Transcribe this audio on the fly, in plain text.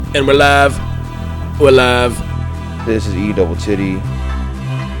And we're live. We're live. This is E Double Titty.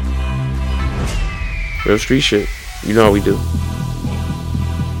 Real street shit. You know how we do.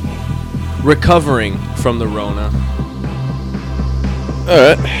 Recovering from the Rona.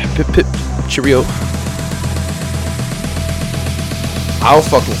 Alright. Pip pip. Cheerio. I'll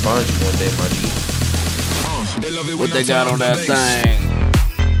fucking find you one day, my G. What they got on that thing?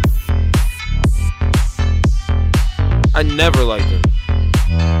 I never liked them.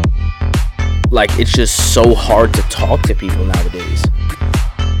 Like, it's just so hard to talk to people nowadays.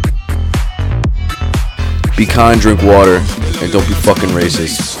 Be kind, drink water, and don't be fucking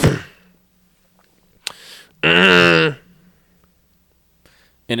racist.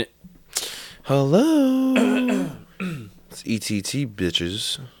 In it. Hello. It's ETT,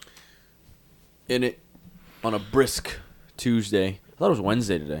 bitches. In it. On a brisk Tuesday. I thought it was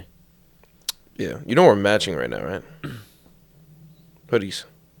Wednesday today. Yeah. You know we're matching right now, right? Hoodies.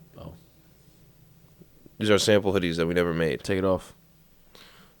 Oh. These are sample hoodies that we never made. Take it off.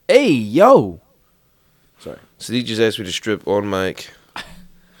 Hey, yo. Sorry. Sadiq just asked me to strip on mic.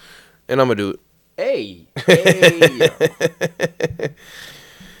 And I'm going to do it. Hey.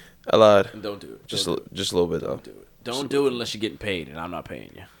 I lied. Don't do it. Just a little bit, though. Don't do it. Don't do it unless you're getting paid, and I'm not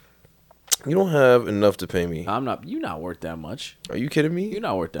paying you. You don't have enough to pay me. I'm not. You're not worth that much. Are you kidding me? You're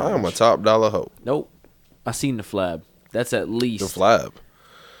not worth that I am much. a top dollar hoe. Nope. I seen the flab. That's at least. The flab.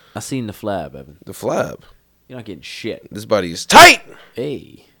 I seen the flab, Evan. The flab. You're not getting shit. This body is tight.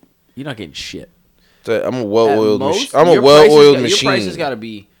 Hey. You're not getting shit. I'm a well-oiled machine. I'm a well-oiled machine. Your price has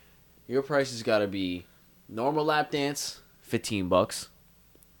got to be normal lap dance, $15.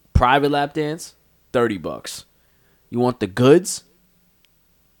 Private lap dance, $30. You want the goods?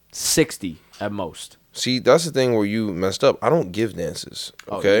 $60 at most. See, that's the thing where you messed up. I don't give dances.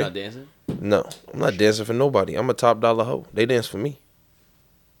 Oh, Okay? you're not dancing? No, I'm not dancing for nobody. I'm a top dollar hoe. They dance for me.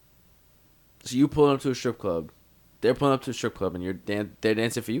 So you pulling up to a strip club. They're pulling up to a strip club and they're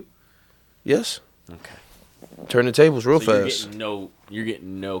dancing for you? Yes. Okay. Turn the tables real So fast. You're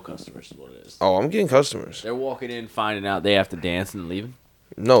getting no customers is what it is. Oh, I'm getting customers. They're walking in, finding out they have to dance and leaving.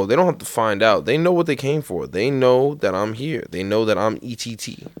 No, they don't have to find out. They know what they came for. They know that I'm here. They know that I'm ETT.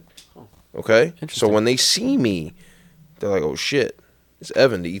 Okay? So Interesting. when they see me, they're like, oh shit, it's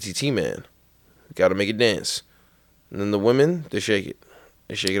Evan, the ETT man. Got to make it dance. And then the women, they shake it.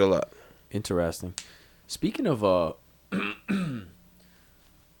 They shake it a lot. Interesting. Speaking of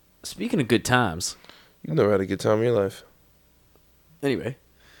good times. You've never had a good time in your life. Anyway,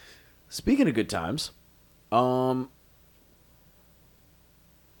 speaking of good times, I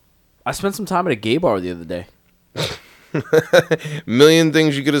spent some time at a gay bar the other day. Million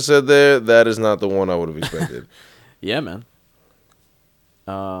things you could have said there. That is not the one I would have expected. Yeah, man.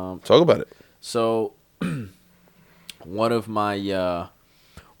 Talk about it. So, one of my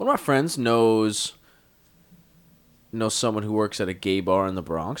friends knows someone who works at a gay bar in the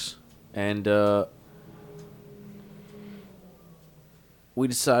Bronx, and we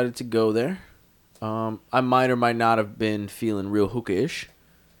decided to go there. I might or might not have been feeling real hookah-ish,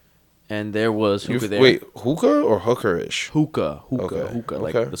 and there was hookah there. Wait, hookah or hooker-ish? Hookah, Okay,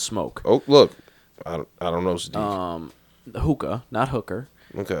 like okay. the smoke. Oh, look. I don't know, Sadiq. Hookah, not hooker.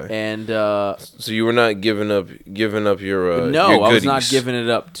 Okay. And So you were not giving up your no, your I was not goodies. giving it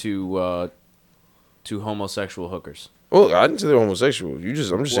up to homosexual hookers. Well, I didn't say they were homosexual. I'm just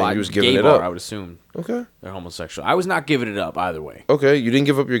saying you was giving gay it bar, up. I would assume Okay. they're homosexual. I was not giving it up either way. Okay, you didn't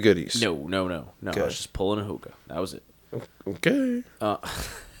give up your goodies. No. Okay. I was just pulling a hookah. That was it. Okay.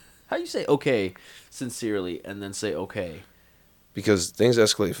 How you say okay sincerely and then say okay? Because things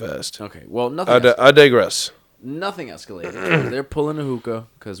escalate fast. Okay. Well, nothing. I digress. Nothing escalated. They're pulling a hookah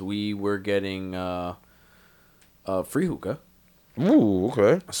because we were getting free hookah. Ooh,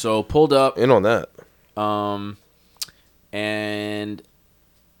 okay. So pulled up. In on that. And it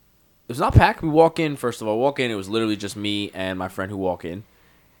was not packed. We walk in, first of all. It was literally just me and my friend who walk in.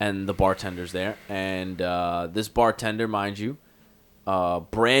 And the bartender's there. And this bartender, mind you,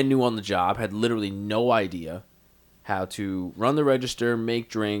 brand new on the job, had literally no idea how to run the register, make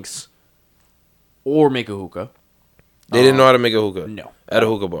drinks, or make a hookah. They didn't know how to make a hookah. No. At a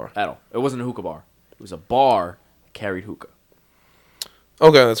hookah bar. At all. It wasn't a hookah bar. It was a bar that carried hookah.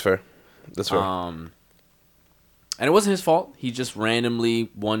 Okay, that's fair. That's fair. And it wasn't his fault. He just randomly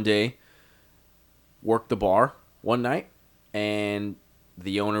one day worked the bar one night, and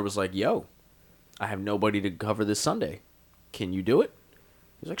the owner was like, yo, I have nobody to cover this Sunday. Can you do it?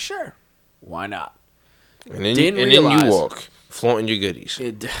 He was like, sure. Why not? And then Didn't you realize- walk, flaunting your goodies.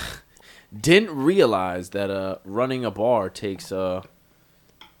 Didn't realize that running a bar takes a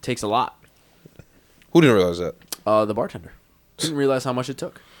lot. Who didn't realize that? The bartender didn't realize how much it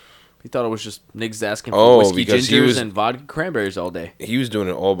took. He thought it was just niggas asking for Oh, whiskey because he gingers was- and vodka cranberries all day. He was doing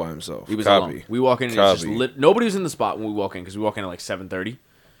it all by himself. He was Copy. alone. We walk in and it's just Copy. lit. Nobody was in the spot when we walk in because we walk in at like 7:30.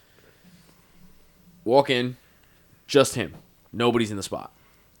 Walk in, just him. Nobody's in the spot.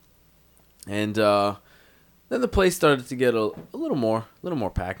 And then the place started to get a little more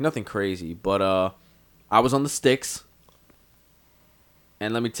packed. Nothing crazy, but I was on the sticks,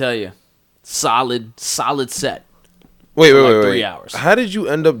 and let me tell you, solid set. Wait, for wait, like wait, 3 wait. hours. How did you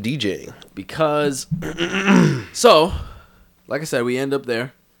end up DJing? Because so, like I said, we end up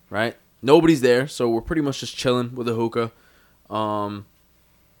there, right? Nobody's there, so we're pretty much just chilling with a hookah. I'm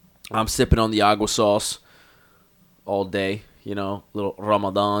sipping on the agua sauce all day, you know, little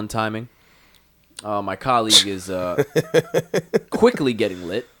Ramadan timing. My colleague is quickly getting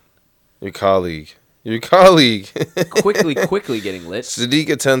lit. Your colleague. Quickly getting lit. Sadiq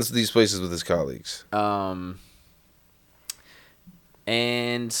attends these places with his colleagues.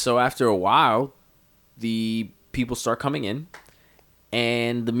 And so after a while, the people start coming in,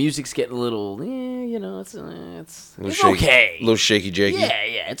 and the music's getting a little, you know, it's Shaky, okay. A little shaky jakey.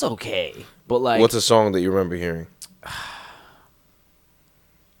 Yeah, it's okay. But like, What's a song that you remember hearing?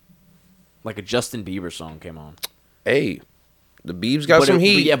 like a Justin Bieber song came on. Hey, the Biebs got some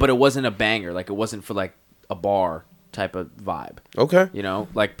heat. But it wasn't a banger. Like it wasn't for like a bar type of vibe. Okay. You know,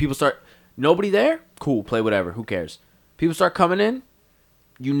 like people start, nobody there, cool, play whatever, who cares? People start coming in,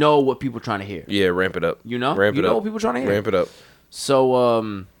 you know what people are trying to hear. Yeah, ramp it up. You know? Ramp You it know up. what people are trying to hear. Ramp it up.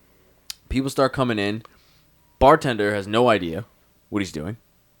 So, people start coming in. Bartender has no idea what he's doing.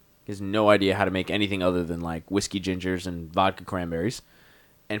 He has no idea how to make anything other than like whiskey gingers and vodka cranberries.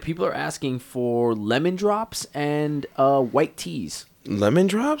 And people are asking for lemon drops and white teas. Lemon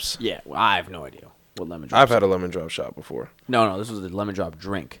drops? Yeah, well, I have no idea what lemon drops I've had a lemon drop shot before. No, this was a lemon drop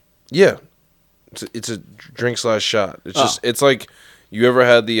drink. Yeah. It's a drink / shot. It's just Oh. it's like, you ever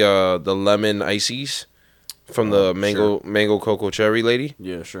had the lemon ices from the sure. mango cocoa cherry lady?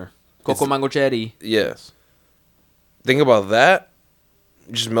 Yeah, sure. Coco mango cherry. Yes. Think about that.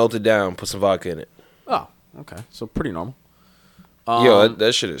 Just melt it down, put some vodka in it. Oh, okay. So pretty normal. Yo,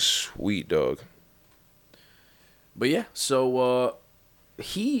 that shit is sweet, dog. But yeah, so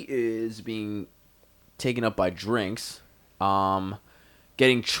he is being taken up by drinks,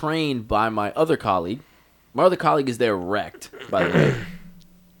 getting trained by my other colleague. My other colleague is there wrecked, by the way.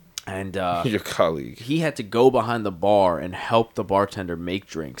 And Your colleague. he had to go behind the bar and help the bartender make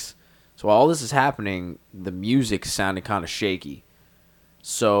drinks. So while all this is happening, the music sounded kind of shaky.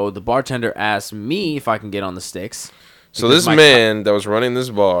 So the bartender asked me if I can get on the sticks. So because this man that was running this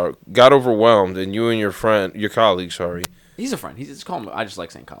bar got overwhelmed, and you and your colleague, sorry. He's a friend. Just call him. I just like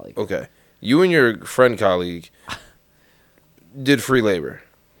saying colleague. Okay. You and your colleague did free labor.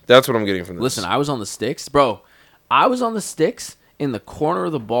 That's what I'm getting from this. Listen, I was on the sticks. Bro, I was on the sticks in the corner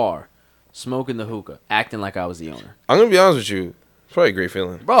of the bar, smoking the hookah, acting like I was the owner. I'm going to be honest with you. It's probably a great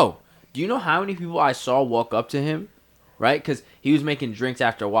feeling. Bro, do you know how many people I saw walk up to him? Right? Because he was making drinks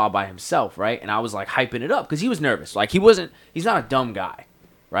after a while by himself, right? And I was like hyping it up because he was nervous. Like he's not a dumb guy,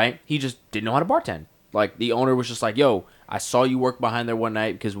 right? He just didn't know how to bartend. Like the owner was just like, yo, I saw you work behind there one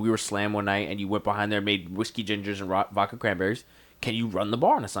night because we were slammed one night and you went behind there, made whiskey gingers and vodka cranberries. Can you run the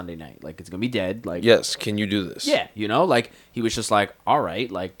bar on a Sunday night? Like, it's going to be dead. Like, Yes, can you do this? yeah, you know, like he was just like, all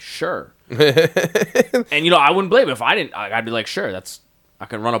right, like, sure. And, you know, I wouldn't blame him if I didn't. I'd be like, sure, I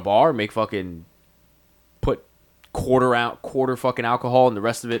can run a bar, make fucking, put quarter fucking alcohol and the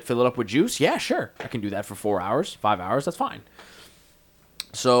rest of it, fill it up with juice. Yeah, sure. I can do that for 4 hours, 5 hours. That's fine.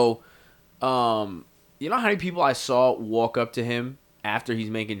 So, you know how many people I saw walk up to him after he's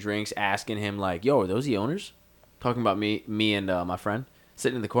making drinks, asking him like, yo, are those the owners? Talking about me and my friend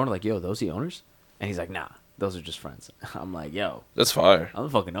sitting in the corner like, yo, those the owners? And he's like, nah, those are just friends. I'm like, yo, That's fire. I'm the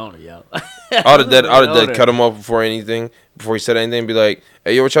fucking owner, yo. I would have dead cut him off before he said anything, be like,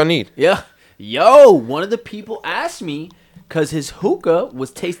 hey, yo, what y'all need? Yeah. Yo, one of the people asked me, because his hookah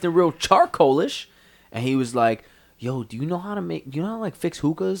was tasting real charcoalish, and he was like, yo, do you know how to like fix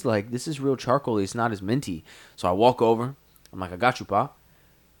hookahs? Like, this is real charcoal. It's not as minty. So I walk over. I'm like, I got you, pa.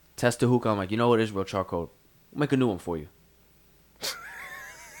 Test the hookah. I'm like, you know what is real charcoal? We'll make a new one for you.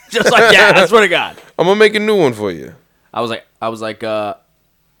 Just like that. I swear to God. I'm going to make a new one for you. I was like, we're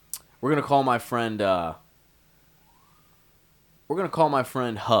going to call my friend,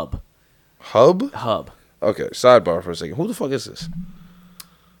 Hub. Hub? Hub. Okay, sidebar for a second. Who the fuck is this? You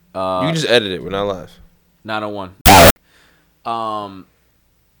can just edit it. We're not live. 901.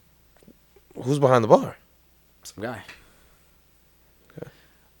 Who's behind the bar? Some guy. Okay.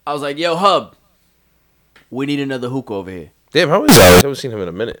 I was like, yo, Hub, we need another hookah over here. Damn, how is that? I haven't seen him in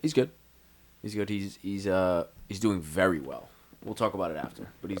a minute. He's good. He's good. He's doing very well. We'll talk about it after.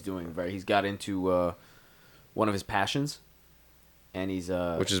 But he's got into one of his passions, and he's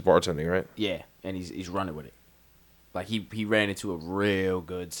which is bartending, right? yeah, and he's running with it. Like he ran into a real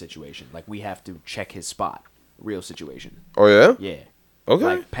good situation. Like we have to check his spot. Real situation. Oh yeah. Yeah. Okay.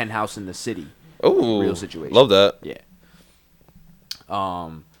 Like penthouse in the city. Oh, real situation. Love that. Yeah.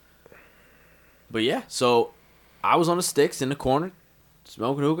 But yeah, so I was on the sticks in the corner,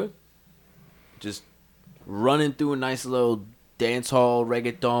 smoking hookah, just running through a nice little dance hall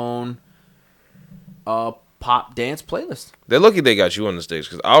reggaeton, pop dance playlist. They're lucky they got you on the stage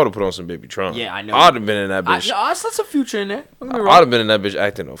because I would have put on some Baby Tron. Yeah, I know. I'd have been in that bitch. I saw some Future in there. Don't get me I'd wrong. have been in that bitch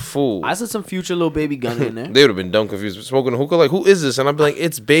acting a fool. I saw some Future Little Baby Gunna in there. They would have been dumb confused. Smoking a hookah, like, who is this? And I'd be like,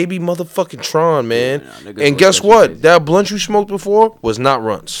 it's Baby motherfucking Tron, man. Yeah, niggas and look guess at you what? crazy. That blunt you smoked before was not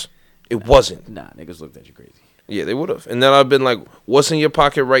Runts. It wasn't. Nah, niggas looked at you crazy. Yeah, they would have. And then I've been like, what's in your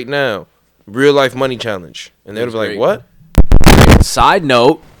pocket right now? Real life money challenge. And they would have been like, That's what? Side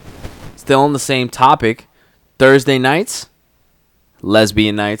note, still on the same topic, Thursday nights,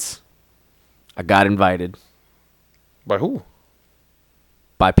 lesbian nights. I got invited By who?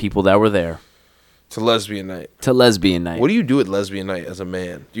 by people that were there To lesbian night. to lesbian night. What do you do at lesbian night as a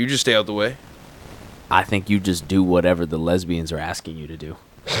man? Do you just stay out the way? I think you just do whatever the lesbians are asking you to do.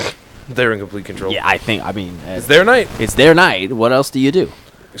 They're in complete control. Yeah, I mean, It's their night. it's their night. What else do you do?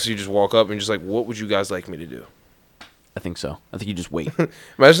 So you just walk up and just like, what would you guys like me to do? I think so. I think you just wait.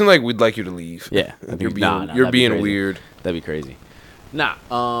 Imagine like we'd like you to leave. Yeah, I think- You're being, nah, you're that'd be being crazy. weird. That'd be crazy. Nah,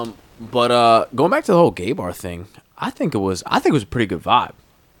 but going back to the whole gay bar thing, I think it was a pretty good vibe.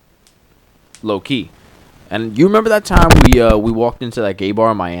 Low key. And you remember that time we walked into that gay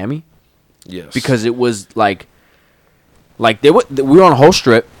bar in Miami? Yes. Because it was like we were on a whole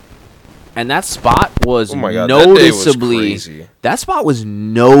strip, and that spot was Oh my God, that day was noticeably crazy. that spot was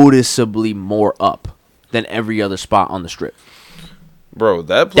noticeably more up than every other spot on the strip. Bro,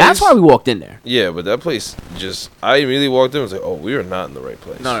 that place. That's why we walked in there. Yeah, but that place I immediately walked in and was like, oh, we are not in the right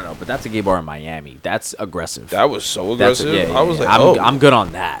place. No, but that's a gay bar in Miami. That's aggressive. That was so That's aggressive. yeah, I was yeah. like, I'm good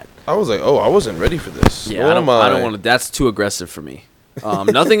on that. I was like, oh, I wasn't ready for this. Yeah, What I am I? don't want to. That's too aggressive for me.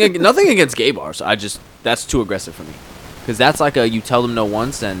 Nothing against gay bars. That's too aggressive for me. Because that's like a you tell them no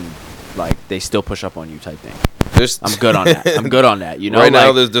once and like they still push up on you type thing. I'm good on that. I'm good on that. You know, right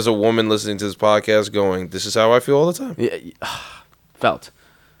now like, there's a woman listening to this podcast going, this is how I feel all the time. yeah, felt.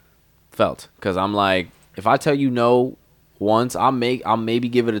 Because I'm like, if I tell you no once, I'll maybe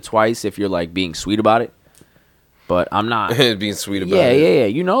give it a twice if you're like being sweet about it. But I'm not. Being sweet about it. Yeah.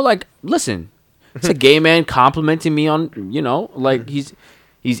 You know, like, listen, it's a gay man complimenting me on, you know, like he's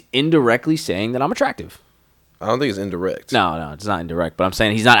indirectly saying that I'm attractive. I don't think it's indirect. No, it's not indirect. But I'm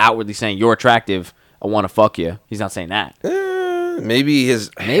saying he's not outwardly saying you're attractive. I want to fuck you. He's not saying that. Maybe his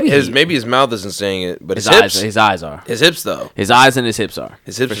mouth isn't saying it, but his hips. His eyes are. His hips though. His eyes and his hips are.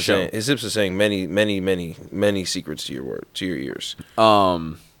 His hips for are sure. saying. His hips are saying many secrets to your ears.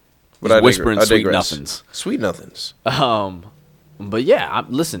 But But I whispering I sweet digress. nothings. Sweet nothings. But yeah,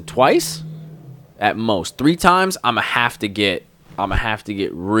 listen, twice at most, 3 times. I'm gonna have to get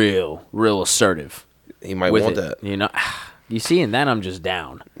real assertive. He might with want it, that. you know. You see, and then I'm just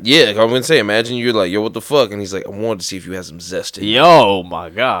down. Yeah, I'm gonna say. Imagine you're like, yo, what the fuck? And he's like, I wanted to see if you had some zest in you. Yo, my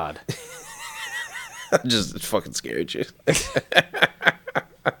God. Just fucking scared you.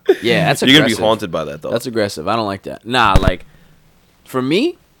 Yeah, that's You're gonna be aggressive. haunted by that though. That's aggressive. I don't like that. Nah, like, for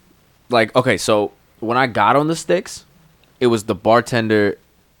me, like, okay, so when I got on the sticks, it was the bartender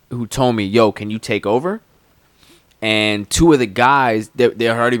who told me, yo, can you take over? And 2 of the guys, there had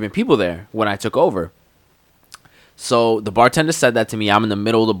already been people there when I took over. So the bartender said that to me. I'm in the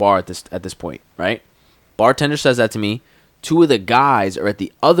middle of the bar at this point, right? Bartender says that to me. 2 of the guys are at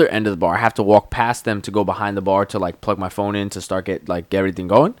the other end of the bar. I have to walk past them to go behind the bar to like plug my phone in to start get everything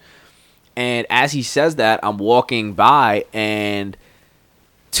going. And as he says that, I'm walking by and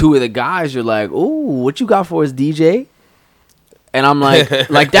 2 of the guys are like, "Ooh, what you got for us, DJ?" And I'm like that,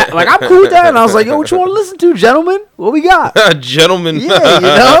 like I'm cool with that. And I was like, "Yo, what you want to listen to, gentlemen? What we got?" Gentlemen.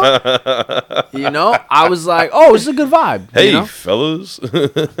 Yeah, you know, I was like, "Oh, this is a good vibe." Hey, you know? fellas.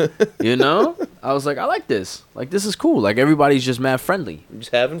 You know, I was like, "I like this. Like, this is cool. Like, everybody's just mad friendly."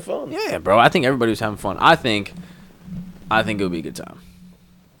 Just having fun. Yeah, bro. I think everybody was having fun. I think it would be a good time.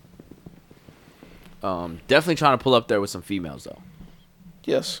 Definitely trying to pull up there with some females though.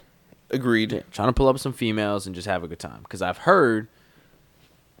 Yes. Agreed. Yeah, trying to pull up some females and just have a good time. Because I've heard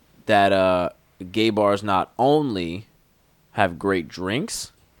that gay bars not only have great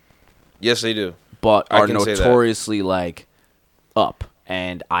drinks, Yes, they do. but I are can say that. notoriously like up.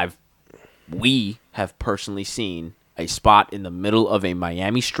 And we have personally seen a spot in the middle of a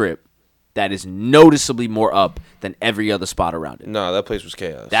Miami strip that is noticeably more up than every other spot around it. Nah, that place was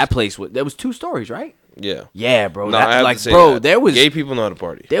chaos. That place there was 2 stories, right? Yeah. Yeah, bro. No, I have like, to say bro, that. there was gay people know how to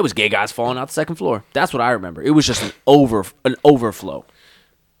party. There was gay guys falling out the second floor. That's what I remember. It was just an overflow.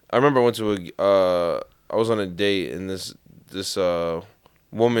 I remember I went to I was on a date and this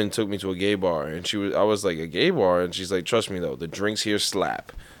woman took me to a gay bar and I was like, a gay bar? And she's like, trust me though, the drinks here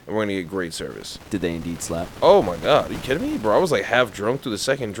slap and we're gonna get great service. Did they indeed slap? Oh my god, are you kidding me, bro? I was like half drunk through the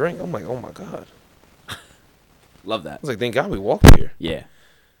second drink. I'm like, oh my god. Love that. I was like, thank God we walked here. Yeah.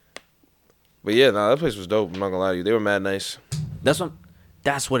 But yeah, nah, that place was dope. I'm not gonna lie to you. They were mad nice.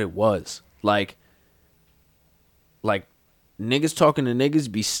 That's what it was. Like niggas talking to niggas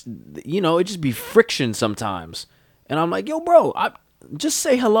it just be friction sometimes. And I'm like, yo, bro, just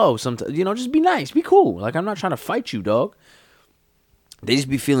say hello sometimes. Just be nice, be cool. Like, I'm not trying to fight you, dog. They just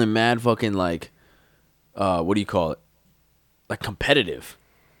be feeling mad fucking like, what do you call it? Like competitive.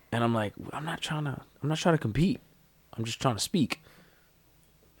 And I'm like, I'm not trying to compete. I'm just trying to speak.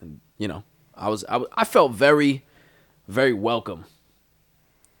 And I felt very, very welcome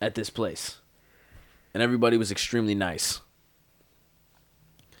at this place. And everybody was extremely nice.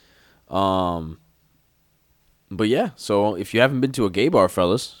 But yeah, so if you haven't been to a gay bar,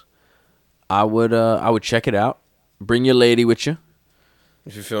 fellas, I would check it out. Bring your lady with you.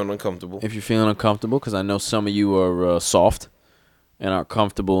 If you're feeling uncomfortable. Because I know some of you are soft and aren't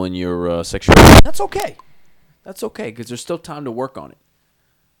comfortable in your sexuality. That's okay. Because there's still time to work on it.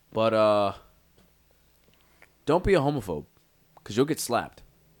 But don't be a homophobe, because you'll get slapped.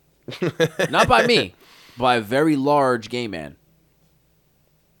 Not by me, by a very large gay man.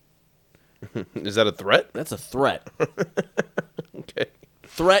 Is that a threat? That's a threat. Okay.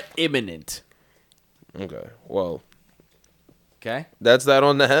 Threat imminent. Okay. Well. Okay. That's that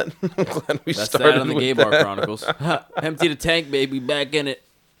on that. I'm glad we That's started that on the with Gay Bar Chronicles. Empty the tank, baby. Back in it.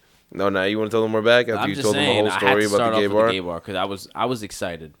 No, now you want to tell them we're back after I'm you just told saying, them the whole story about the gay bar? The gay bar because I was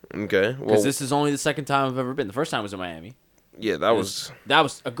excited. Okay. Because Well, this is only the second time I've ever been. The first time was in Miami. yeah, that was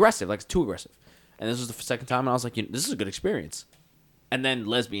aggressive, like too aggressive. And this was the second time, and I was like, this is a good experience. And then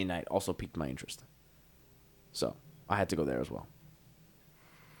lesbian night also piqued my interest. So I had to go there as well.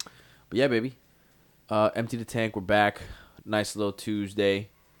 But yeah, baby. Empty the tank. We're back. Nice little Tuesday.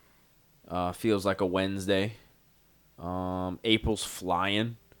 Feels like a Wednesday. April's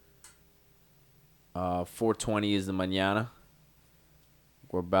flying. 4:20 is the mañana.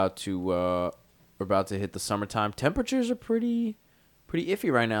 We're about to hit the summertime. Temperatures are pretty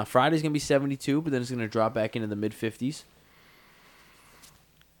iffy right now. Friday's gonna be 72, but then it's gonna drop back into the mid 50s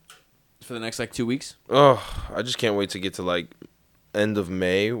for the next 2 weeks. Oh, I just can't wait to get to end of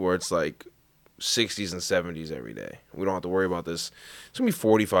May where it's 60s and 70s every day. We don't have to worry about this. It's gonna be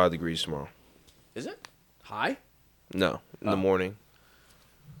 45 degrees tomorrow. Is it high? No, in the morning.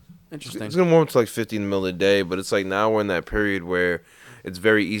 Interesting. It's gonna warm up to 50 in the middle of the day, but it's now we're in that period where it's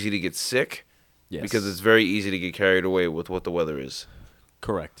very easy to get sick. Yes. Because it's very easy to get carried away with what the weather is.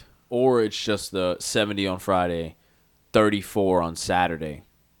 Correct. Or it's just the 70 on Friday, 34 on Saturday.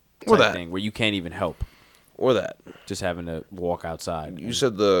 Or that thing where you can't even help. Or that. Just having to walk outside. You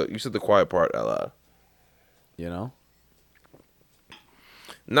said the quiet part out loud. You know?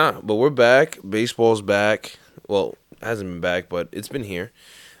 Nah, but we're back. Baseball's back. Well, it hasn't been back, but it's been here.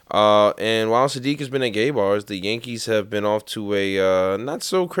 And while Sadiq has been at gay bars, the Yankees have been off to a not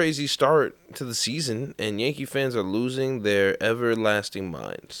so crazy start to the season, and Yankee fans are losing their everlasting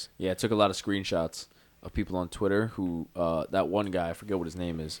minds. Yeah, I took a lot of screenshots of people on Twitter who, that one guy, I forget what his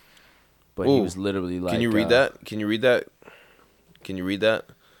name is, but he was literally like... Can you read that? Can you read that? Can you read that?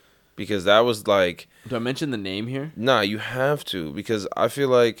 Because that was Do I mention the name here? Nah, you have to, because I feel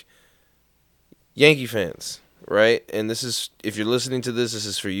like Yankee fans... Right? And this is, if you're listening to this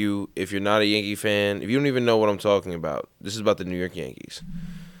is for you. If you're not a Yankee fan, if you don't even know what I'm talking about, this is about the New York Yankees.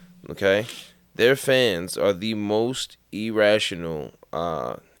 Okay? Their fans are the most irrational,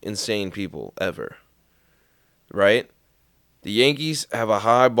 insane people ever. Right? The Yankees have a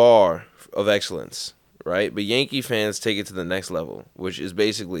high bar of excellence. Right? But Yankee fans take it to the next level, which is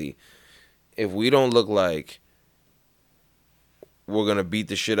basically, if we don't look like we're going to beat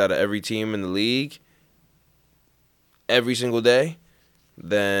the shit out of every team in the league every single day,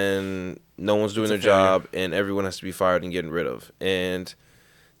 then no one's doing their job and everyone has to be fired and getting rid of. And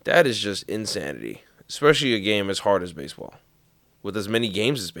that is just insanity, especially a game as hard as baseball, with as many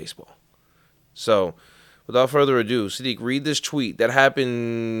games as baseball. So, without further ado, Sadiq, read this tweet that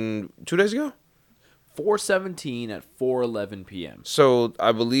happened 2 days ago? 4:17 at 4:11 p.m. So,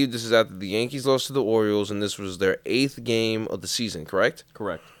 I believe this is after the Yankees lost to the Orioles, and this was their 8th game of the season, correct?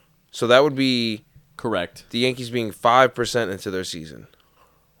 Correct. So, that would be... Correct. The Yankees being 5% into their season.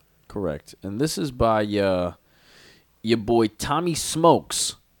 Correct. And this is by your boy Tommy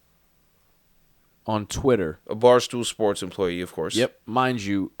Smokes on Twitter. A Barstool Sports employee, of course. Yep. Mind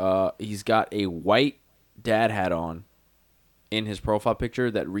you, he's got a white dad hat on in his profile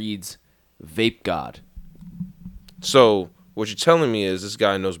picture that reads Vape God. So what you're telling me is this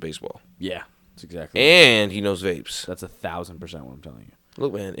guy knows baseball. Yeah. That's exactly. And he knows vapes. That's 1,000% what I'm telling you.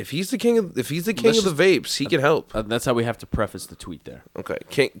 Look, man, if he's the king of the vapes, he can help. That's how we have to preface the tweet there. Okay.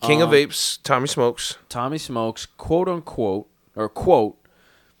 King of vapes, Tommy Smokes. Tommy Smokes, quote unquote, or quote,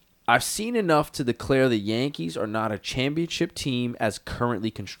 I've seen enough to declare the Yankees are not a championship team as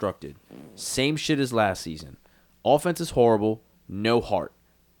currently constructed. Same shit as last season. Offense is horrible, no heart.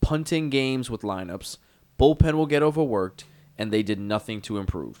 Punting games with lineups, bullpen will get overworked, and they did nothing to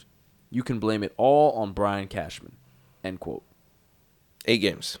improve. You can blame it all on Brian Cashman. End quote. 8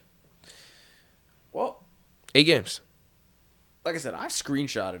 games. Well, 8 games. like I said, I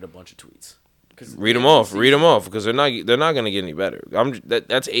screenshotted a bunch of tweets. Read them off, because they're not going to get any better.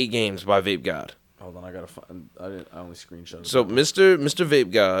 That's 8 games by Vape God. Hold on, I gotta find. I only screenshotted. So Mr.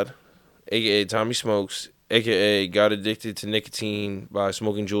 Vape God, aka Tommy Smokes, aka got addicted to nicotine by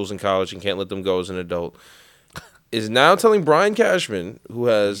smoking jewels in college and can't let them go as an adult, is now telling Brian Cashman, who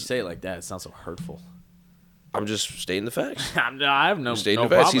has You say it like that, it sounds so hurtful. I'm just stating the facts. I have no. Stating no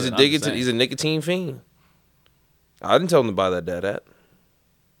the facts. problem He's with it, I'm addicted just to. saying. He's a nicotine fiend. I didn't tell him to buy that dad hat.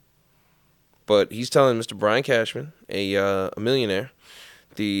 But he's telling Mr. Brian Cashman, a millionaire,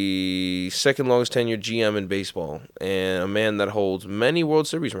 the second longest tenured GM in baseball, and a man that holds many World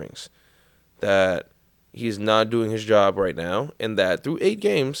Series rings, that he's not doing his job right now, and that through 8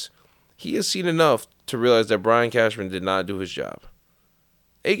 games, he has seen enough to realize that Brian Cashman did not do his job.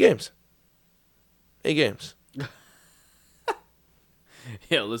 8 games. 8 games.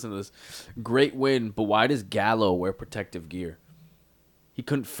 Yeah, listen to this. Great win, but why does Gallo wear protective gear? He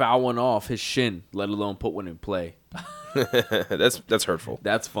couldn't foul one off his shin, let alone put one in play. That's hurtful.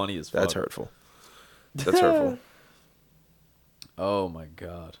 That's funny as fuck. That's hurtful. That's hurtful. Oh my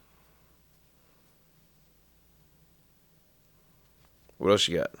god. What else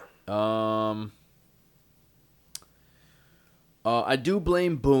you got? I do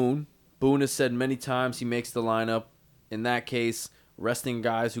blame Boone. Boone has said many times he makes the lineup. In that case, resting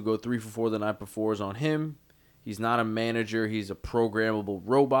guys who go 3 for 4 the night before is on him. He's not a manager. He's a programmable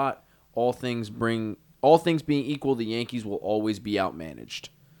robot. All things being equal, the Yankees will always be outmanaged.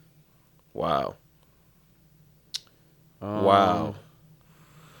 Wow. Wow.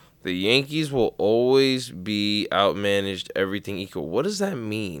 The Yankees will always be outmanaged, everything equal. What does that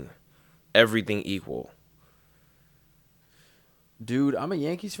mean? Everything equal. Dude, I'm a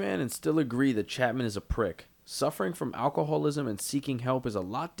Yankees fan and still agree that Chapman is a prick. Suffering from alcoholism and seeking help is a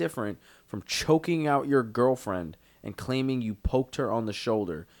lot different from choking out your girlfriend and claiming you poked her on the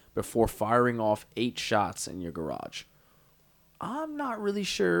shoulder before firing off 8 shots in your garage. I'm not really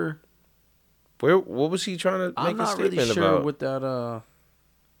sure. What was he trying to make I'm a not statement really sure about? what that.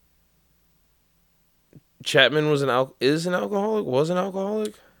 Chapman was an alcoholic? Was an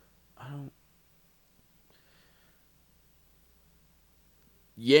alcoholic? I don't.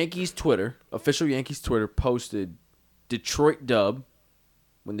 Yankees Twitter, official Yankees Twitter, posted Detroit dub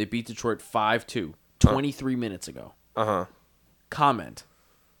when they beat Detroit 5-2, 23 minutes ago. Uh-huh. Comment.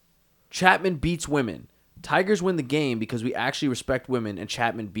 Chapman beats women. Tigers win the game because we actually respect women and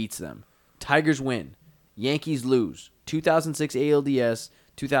Chapman beats them. Tigers win. Yankees lose. 2006 ALDS,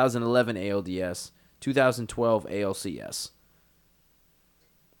 2011 ALDS, 2012 ALCS.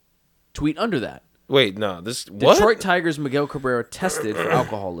 Tweet under that. Wait, no. What? Detroit Tigers Miguel Cabrera tested for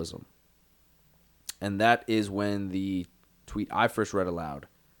alcoholism. And that is when the tweet I first read aloud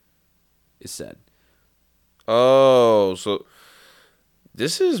is said. Oh, so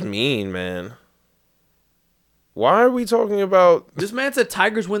this is mean, man. Why are we talking about... This man said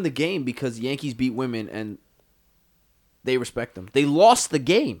Tigers win the game because Yankees beat women and they respect them. They lost the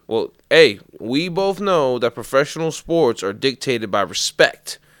game. Well, hey, we both know that professional sports are dictated by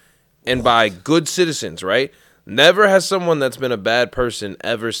respect and by good citizens, right? Never has someone that's been a bad person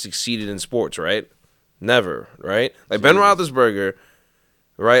ever succeeded in sports, right? Never, right? Like Ben Roethlisberger,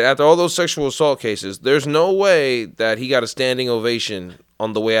 right? After all those sexual assault cases, there's no way that he got a standing ovation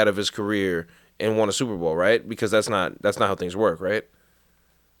on the way out of his career and won a Super Bowl, right? Because that's not how things work, right?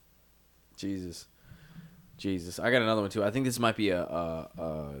 Jesus. I got another one too. I think this might be a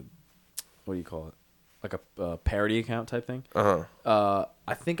what do you call it? Like a parody account type thing. Uh-huh.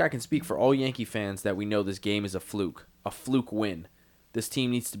 I think I can speak for all Yankee fans that we know this game is a fluke win. This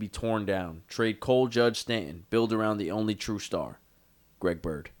team needs to be torn down. Trade Cole, Judge, Stanton. Build around the only true star, Greg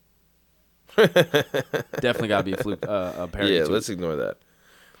Bird. Definitely got to be a fluke. A parody. Yeah, tweet. let's ignore that.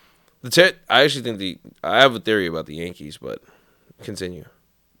 I actually think I have a theory about the Yankees, but continue.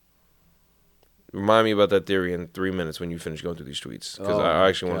 Remind me about that theory in 3 minutes when you finish going through these tweets, because I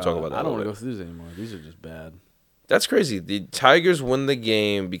actually want to talk about that. I don't want to go through this anymore. These are just bad. That's crazy. The Tigers win the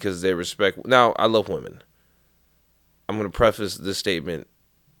game because they respect. Now, I love women. I'm going to preface this statement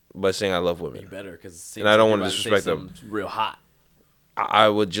by saying I love women. You better, because and I don't want to disrespect them. Real hot. I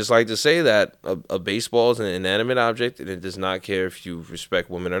would just like to say that a baseball is an inanimate object, and it does not care if you respect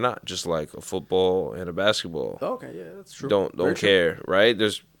women or not. Just like a football and a basketball. Okay, yeah, that's true. Don't care, right?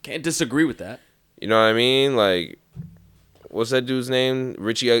 Can't disagree with that. You know what I mean? Like, what's that dude's name?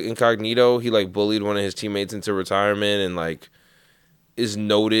 Richie Incognito. He like bullied one of his teammates into retirement, and like is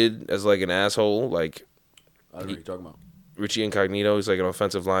noted as like an asshole. Like, I don't know what you're talking about. Richie Incognito. He's like an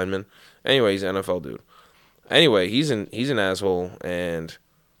offensive lineman. Anyway, he's an NFL dude. Anyway, he's an asshole, and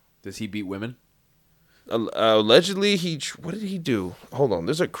does he beat women? Allegedly, what did he do? Hold on,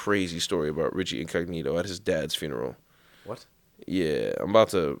 there's a crazy story about Richie Incognito at his dad's funeral. What? Yeah, I'm about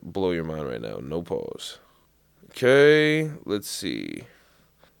to blow your mind right now. No pause. Okay, let's see.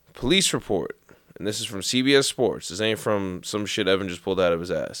 Police report, and this is from CBS Sports. This ain't from some shit Evan just pulled out of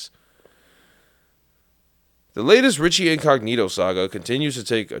his ass. The latest Richie Incognito saga continues to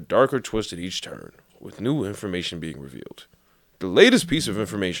take a darker twist at each turn, with new information being revealed. The latest piece of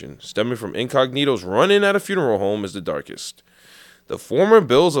information, stemming from Incognito's run-in at a funeral home, is the darkest. The former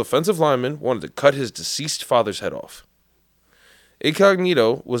Bills offensive lineman wanted to cut his deceased father's head off.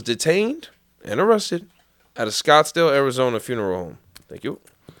 Incognito was detained and arrested at a Scottsdale, Arizona funeral home. Thank you.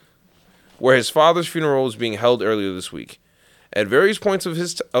 Where his father's funeral was being held earlier this week. At various points of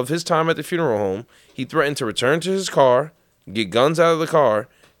his time at the funeral home, he threatened to return to his car, get guns out of the car,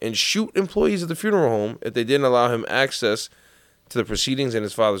 and shoot employees at the funeral home if they didn't allow him access to the proceedings in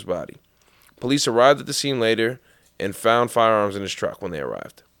his father's body. Police arrived at the scene later and found firearms in his truck when they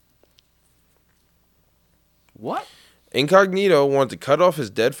arrived. What? Incognito wanted to cut off his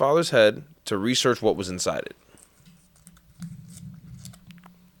dead father's head to research what was inside it.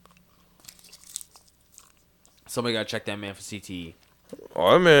 Somebody got to check that man for CTE.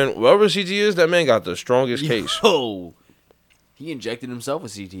 Oh, man, whoever CTE is, that man got the strongest case. Oh, he injected himself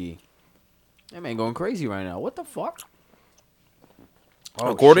with CTE. That man going crazy right now. What the fuck?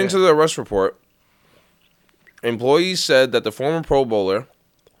 Oh, according to the arrest report, employees said that the former Pro Bowler,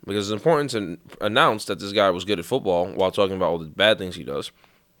 because it's important to announce that this guy was good at football while talking about all the bad things he does,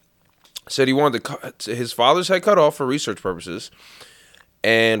 said he wanted to cut his father's head cut off for research purposes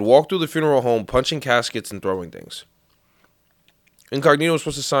and walk through the funeral home punching caskets and throwing things. Incognito was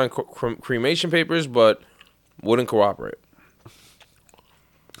supposed to sign cremation papers, but wouldn't cooperate.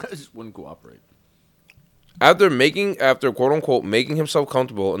 I just wouldn't cooperate. After quote unquote making himself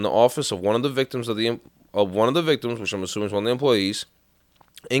comfortable in the office of one of the victims which I'm assuming is one of the employees,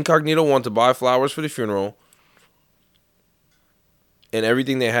 Incognito wanted to buy flowers for the funeral and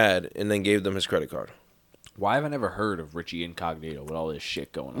everything they had, and then gave them his credit card. Why have I never heard of Richie Incognito with all this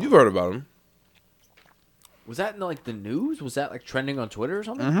shit going on? You've heard about him. Was that in like the news? Was that like trending on Twitter or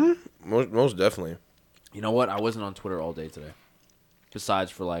something? Mm-hmm. Most definitely. You know what? I wasn't on Twitter all day today.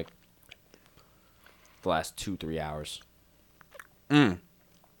 Besides for like the last 2-3 hours.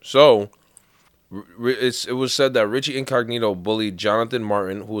 So, it was said that Richie Incognito bullied Jonathan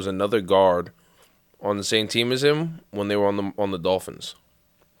Martin, who was another guard on the same team as him when they were on the Dolphins.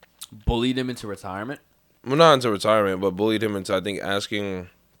 Bullied him into retirement? Well, not into retirement, but bullied him into, I think, asking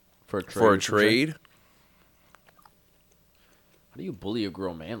for a trade. How do you bully a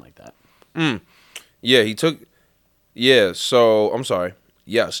grown man like that? Yeah, he took... Yeah, so, I'm sorry.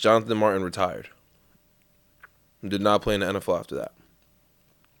 Yes, Jonathan Martin retired. Did not play in the NFL after that.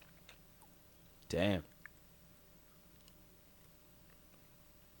 Damn.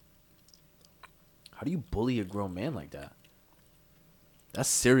 How do you bully a grown man like that? That's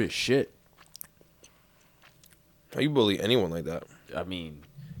serious shit. How you bully anyone like that? I mean,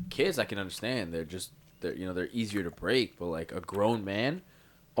 kids I can understand. They're easier to break, but like a grown man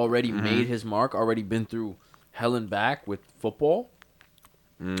already made his mark, already been through hell and back with football,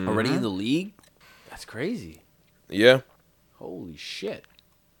 already in the league. That's crazy. Yeah. Holy shit.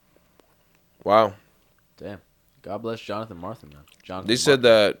 Wow. Damn. God bless Jonathan Martin, man. They said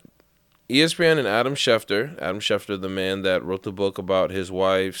that ESPN and Adam Schefter, the man that wrote the book about his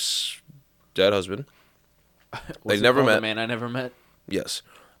wife's dead husband, they never met. The man I never met. Yes.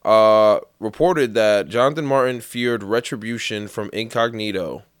 Reported that Jonathan Martin feared retribution from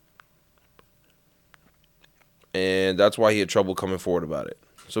Incognito, and that's why he had trouble coming forward about it.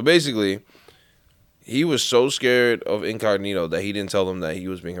 So basically, he was so scared of Incognito that he didn't tell them that he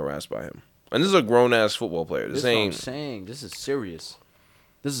was being harassed by him. And this is a grown-ass football player. This is what I'm saying. This is serious.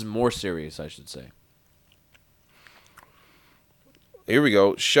 This is more serious, I should say. Here we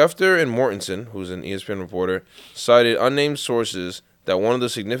go. Schefter and Mortensen, who's an ESPN reporter, cited unnamed sources that one of the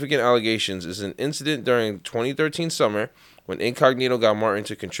significant allegations is an incident during 2013 summer when Incognito got Martin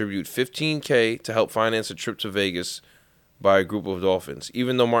to contribute $15K to help finance a trip to Vegas by a group of Dolphins,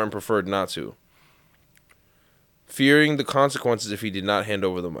 even though Martin preferred not to, fearing the consequences if he did not hand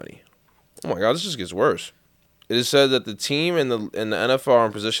over the money. Oh my God, this just gets worse. It is said that the team and the NFL are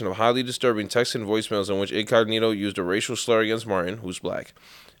in possession of highly disturbing text and voicemails in which Incognito used a racial slur against Martin, who's black,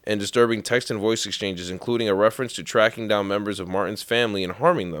 and disturbing text and voice exchanges, including a reference to tracking down members of Martin's family and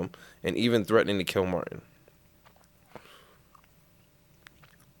harming them, and even threatening to kill Martin.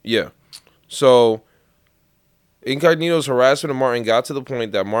 Yeah. So, Incognito's harassment of Martin got to the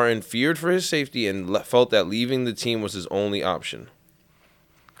point that Martin feared for his safety and felt that leaving the team was his only option.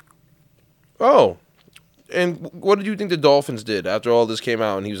 Oh. And what did you think the Dolphins did after all this came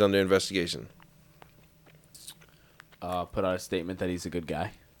out and he was under investigation? Put out a statement that he's a good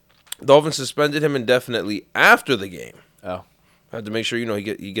guy. Dolphins suspended him indefinitely after the game. Oh. I had to make sure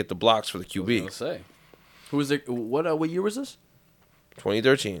you get the blocks for the QB. I was gonna say. Who was there? What year was this?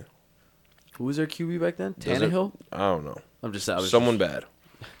 2013. Who was their QB back then? Tannehill? I don't know. I'm just Someone bad.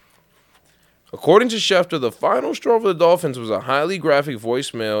 According to Schefter, the final straw for the Dolphins was a highly graphic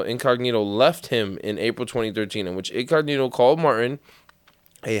voicemail Incognito left him in April 2013, in which Incognito called Martin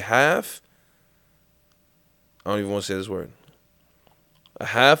a half... I don't even want to say this word. A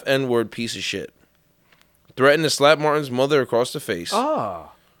half N-word piece of shit. Threatened to slap Martin's mother across the face.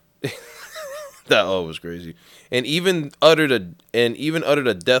 Ah. That was crazy. And even uttered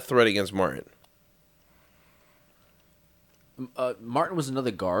a death threat against Martin. Martin was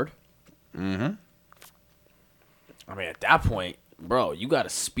another guard. Mm-hmm. I mean, at that point, bro, you got to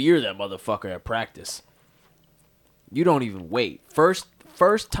spear that motherfucker at practice. You don't even wait. First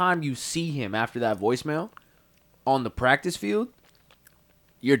time you see him after that voicemail on the practice field,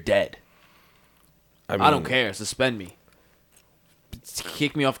 you're dead. I don't care. Suspend me.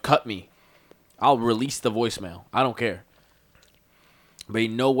 Kick me off. Cut me. I'll release the voicemail. I don't care. But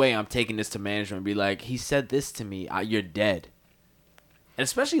in no way I'm taking this to management and be like, he said this to me. You're dead. And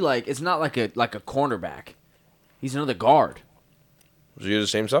especially, like, it's not like a cornerback. He's another guard. So you're the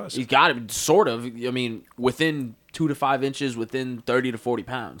same size? He's got it, sort of. I mean, within 2 to 5 inches, within 30 to 40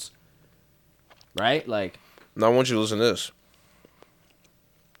 pounds. Right? Like. Now I want you to listen to this.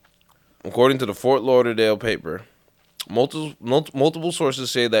 According to the Fort Lauderdale paper, multiple sources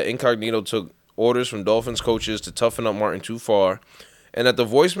say that Incognito took orders from Dolphins coaches to toughen up Martin too far, and that the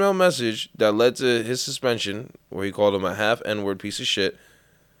voicemail message that led to his suspension, where he called him a half N-word piece of shit,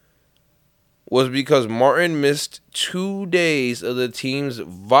 was because Martin missed 2 days of the team's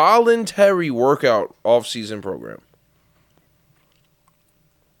voluntary workout off-season program.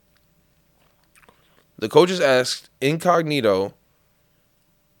 The coaches asked Incognito,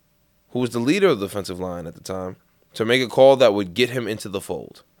 who was the leader of the defensive line at the time, to make a call that would get him into the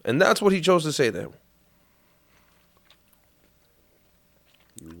fold. And that's what he chose to say to him.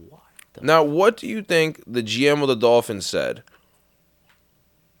 Now, what do you think the GM of the Dolphins said?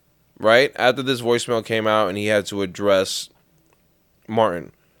 Right? After this voicemail came out and he had to address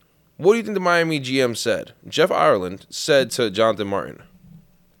Martin. What do you think the Miami GM said? Jeff Ireland said to Jonathan Martin.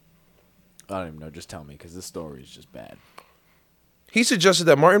 I don't even know. Just tell me, because this story is just bad. He suggested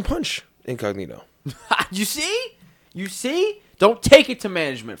that Martin punch Incognito. You see? You see? Don't take it to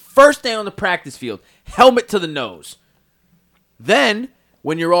management. First day on the practice field, helmet to the nose. Then,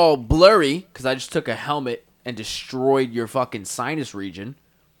 when you're all blurry, because I just took a helmet and destroyed your fucking sinus region,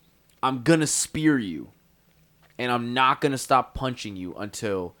 I'm going to spear you. And I'm not going to stop punching you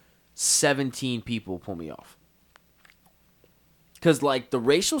until 17 people pull me off. Because, like, the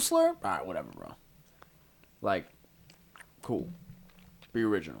racial slur? All right, whatever, bro. Like, cool. Be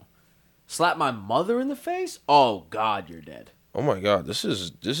original. Slap my mother in the face? Oh, God, you're dead. Oh, my God. This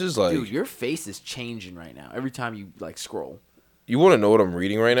is like... Dude, your face is changing right now every time you, like, scroll. You want to know what I'm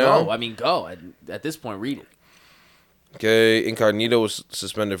reading right now? Go. I mean, go. At this point, read it. Okay. Incognito was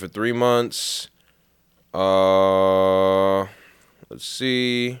suspended for 3 months. Let's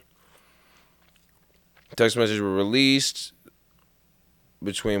see. Text messages were released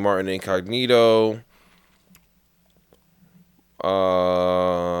between Martin and Incognito.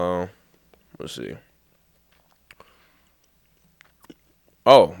 Let's see.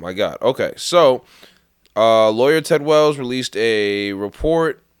 Oh, my God. Okay. So, lawyer Ted Wells released a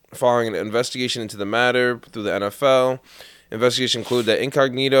report following an investigation into the matter through the NFL. Investigation included that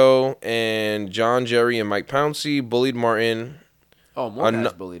Incognito and John Jerry and Mike Pouncey bullied Martin. Oh, more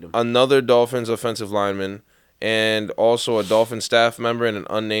guys bullied him. Another Dolphins offensive lineman, and also a Dolphin staff member and an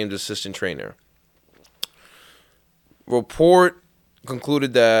unnamed assistant trainer. Report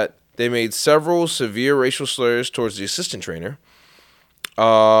concluded that they made several severe racial slurs towards the assistant trainer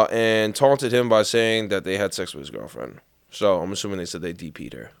and taunted him by saying that they had sex with his girlfriend. So I'm assuming they said they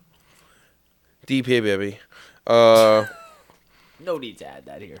DP'd her. DP, baby. No need to add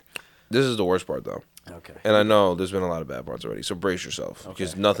that here. This is the worst part, though. Okay. And I know there's been a lot of bad parts already, so brace yourself. Okay.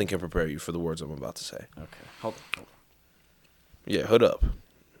 Because nothing can prepare you for the words I'm about to say. Okay. Hold on. Yeah, hood up.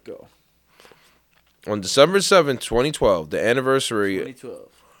 Go. On December 7th, 2012, the anniversary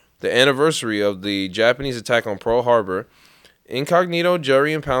 2012. of the Japanese attack on Pearl Harbor, Incognito,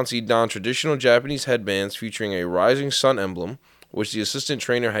 Jerry, and Pouncey donned traditional Japanese headbands featuring a rising sun emblem, which the assistant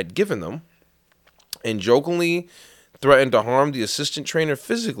trainer had given them, and jokingly threatened to harm the assistant trainer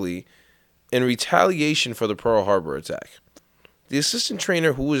physically in retaliation for the Pearl Harbor attack. The assistant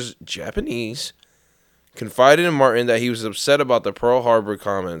trainer, who was Japanese, confided in Martin that he was upset about the Pearl Harbor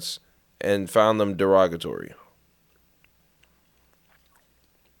comments and found them derogatory.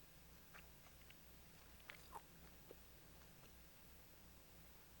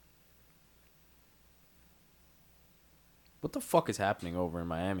 What the fuck is happening over in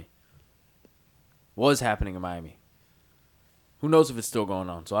Miami? Was happening in Miami? Who knows if it's still going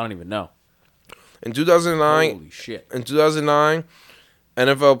on? So I don't even know. In 2009, Holy shit. In 2009,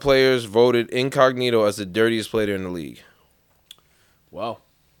 NFL players voted Incognito as the dirtiest player in the league. Well,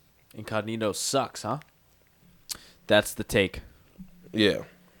 Incognito sucks, huh? That's the take. Yeah.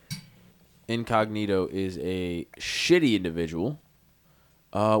 Incognito is a shitty individual.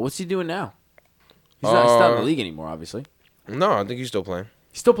 What's he doing now? He's not in the league anymore, obviously. No, I think he's still playing.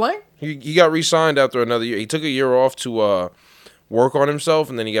 He's still playing? He got re-signed after another year. He took a year off to work on himself,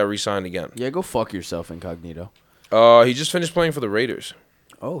 and then he got re-signed again. Yeah, go fuck yourself, Incognito. He just finished playing for the Raiders.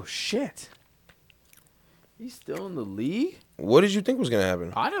 Oh, shit. He's still in the league? What did you think was going to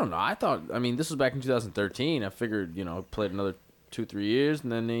happen? I don't know. This was back in 2013. I figured, played another 2-3 years,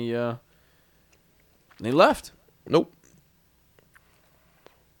 and then he left. Nope.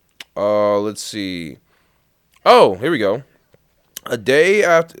 Let's see. Oh, here we go. A day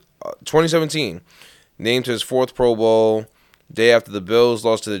after 2017, named to his fourth Pro Bowl. Day after the Bills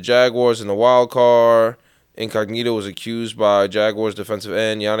lost to the Jaguars in the wild card, Incognito was accused by Jaguars defensive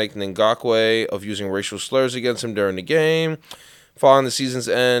end Yannick Ngakoue of using racial slurs against him during the game. Following the season's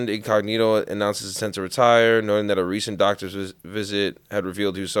end, Incognito announced his intent to retire, noting that a recent doctor's visit had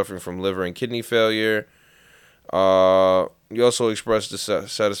revealed he was suffering from liver and kidney failure. He also expressed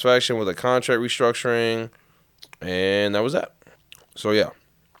dissatisfaction with a contract restructuring, and that was that. So, yeah,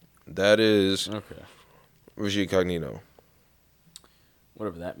 that is Reggie Incognito.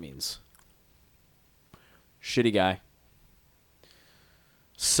 Whatever that means. Shitty guy.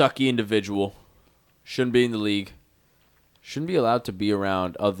 Sucky individual. Shouldn't be in the league. Shouldn't be allowed to be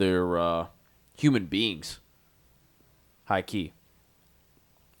around other human beings. High key.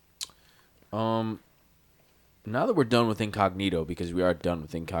 Now that we're done with Incognito, because we are done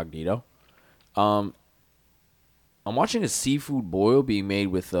with Incognito, I'm watching a seafood boil being made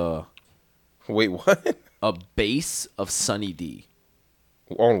with Wait, what? a base of Sunny D.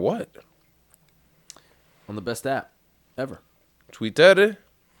 On what? On the best app ever. Tweet that in.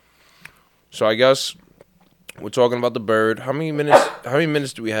 So I guess we're talking about the bird. How many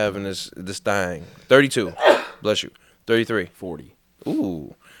minutes do we have in this thing? 32. Bless you. 33. 40.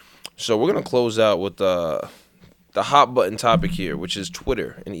 Ooh. So we're gonna close out with the hot button topic here, which is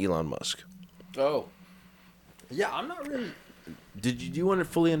Twitter and Elon Musk. Oh. Yeah, I'm not really... Do you want to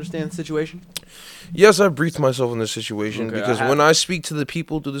fully understand the situation? Yes, I briefed myself in this situation because I when I speak to the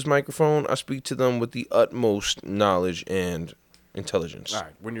people through this microphone, I speak to them with the utmost knowledge and intelligence. All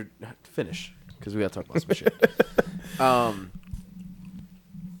right, when you're finished, because we got to talk about some shit.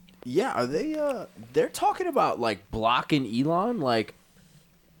 Yeah, are they? They're talking about like blocking Elon, like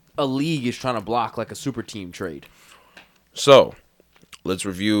a league is trying to block like a super team trade. So, let's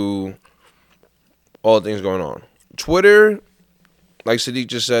review all the things going on. Twitter, like Sadiq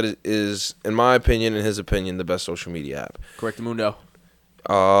just said, is, in my opinion and his opinion, the best social media app. Correctamundo.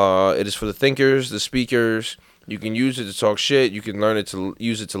 It is for the thinkers, the speakers. You can use it to talk shit. You can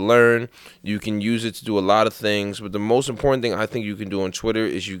use it to learn. You can use it to do a lot of things. But the most important thing I think you can do on Twitter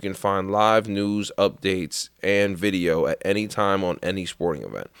is you can find live news, updates, and video at any time on any sporting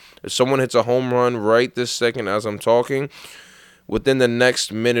event. If someone hits a home run right this second as I'm talking, within the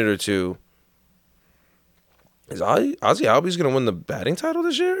next minute or two, is Ozzy Albies going to win the batting title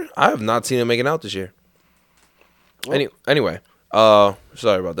this year? I have not seen him making out this year. Well, anyway, sorry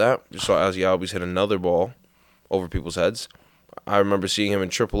about that. Just saw Ozzy Albies hit another ball over people's heads. I remember seeing him in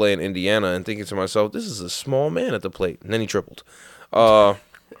AAA in Indiana and thinking to myself, this is a small man at the plate. And then he tripled.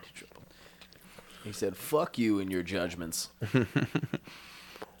 He said, "Fuck you and your judgments."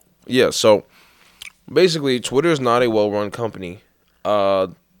 Yeah, so basically, Twitter is not a well-run company.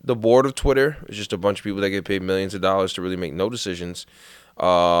 The board of Twitter is just a bunch of people that get paid millions of dollars to really make no decisions.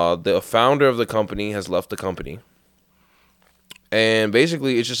 The founder of the company has left the company. And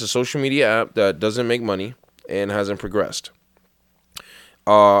basically, it's just a social media app that doesn't make money and hasn't progressed.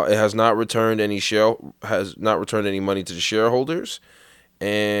 It has not returned any money to the shareholders,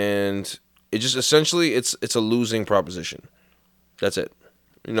 and it just essentially it's a losing proposition. That's it.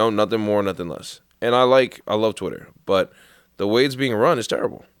 Nothing more, nothing less. And I love Twitter, but the way it's being run is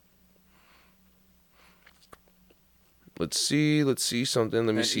terrible. Let's see something.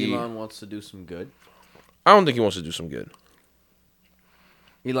 Let me see. Elon wants to do some good. I don't think he wants to do some good.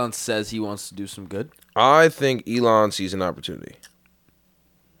 Elon says he wants to do some good. I think Elon sees an opportunity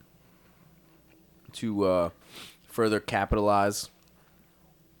to further capitalize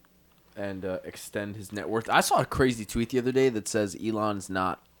and extend his net worth. I saw a crazy tweet the other day that says Elon's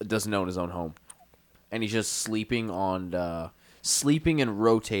doesn't own his own home, and he's just sleeping and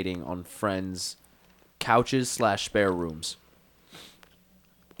rotating on friends' couches / spare rooms.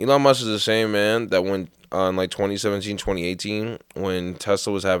 Elon Musk is the same man that when in like 2017, 2018, when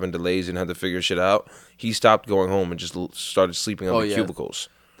Tesla was having delays and had to figure shit out, he stopped going home and just started sleeping on the cubicles.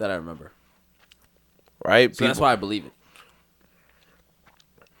 That I remember. Right? So that's why I believe it.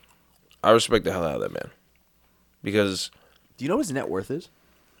 I respect the hell out of that man. Because... Do you know what his net worth is?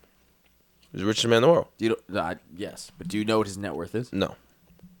 He's the richest man in the world. Yes, but do you know what his net worth is? No.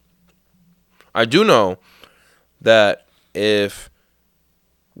 I do know that if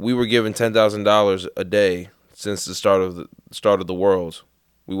we were given $10,000 a day since the start of the world,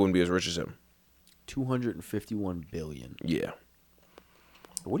 we wouldn't be as rich as him. $251 billion. Yeah.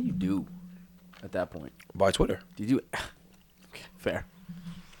 What do you do at that point? Buy Twitter. Do you do? Okay, fair.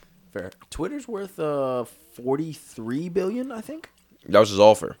 Twitter's worth $43 billion, I think. That was his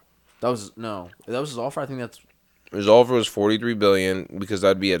offer. That was his offer. I think that's. His offer was $43 billion because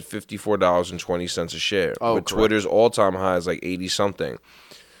that'd be at $54.20 a share. Oh, but correct. Twitter's all-time high is like 80 something.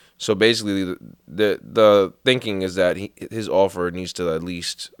 So basically, the thinking is that his offer needs to at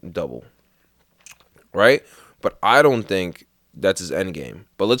least double, right? But I don't think that's his end game.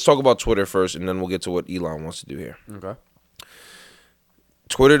 But let's talk about Twitter first, and then we'll get to what Elon wants to do here. Okay.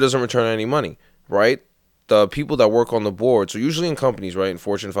 Twitter doesn't return any money, right? The people that work on the board, so usually in companies, right, in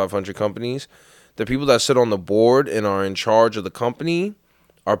Fortune 500 companies, the people that sit on the board and are in charge of the company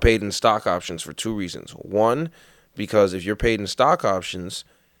are paid in stock options for two reasons. One, because if you're paid in stock options,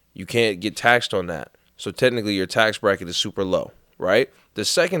 you can't get taxed on that. So technically your tax bracket is super low, right? The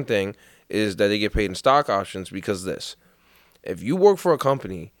second thing is that they get paid in stock options because this. If you work for a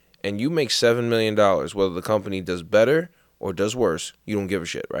company and you make $7 million, whether the company does better or does worse, you don't give a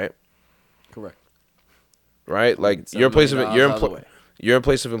shit, right? Correct. Right? Like you're in place of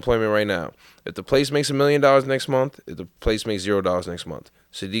employment right now. If the place makes $1 million next month, if the place makes $0 next month,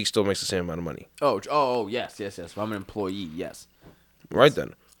 Sadiq still makes the same amount of money. Oh, yes. If I'm an employee, yes. Right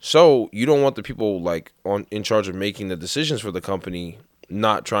then. So you don't want the people in charge of making the decisions for the company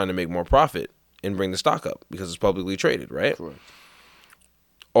not trying to make more profit and bring the stock up because it's publicly traded, right? Correct.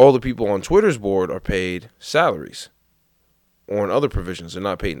 All the people on Twitter's board are paid salaries or in other provisions. They're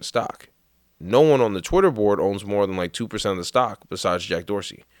not paid in stock. No one on the Twitter board owns more than 2% of the stock besides Jack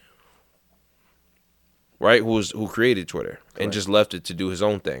Dorsey, right? Who created Twitter and just left it to do his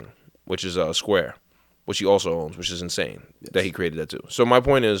own thing, which is Square, which he also owns, which is insane that he created that too. So my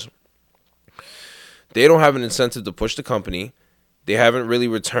point is, they don't have an incentive to push the company. They haven't really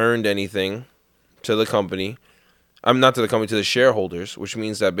returned anything to the company. Not to the company, to the shareholders, which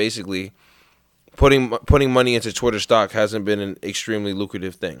means that basically putting money into Twitter stock hasn't been an extremely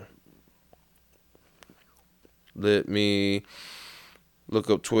lucrative thing. Let me look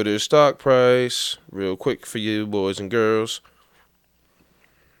up Twitter's stock price real quick for you boys and girls.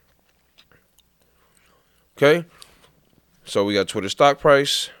 Okay. So we got Twitter stock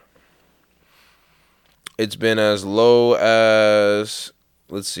price. It's been as low as,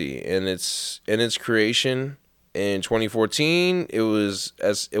 let's see, in its creation in 2014, it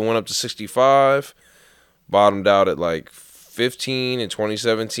went up to 65, bottomed out at 15 in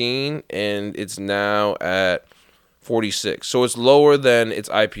 2017, and it's now at 46. So it's lower than its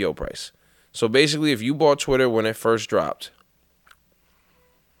IPO price. So basically, if you bought Twitter when it first dropped,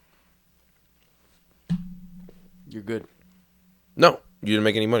 you're good. No, you didn't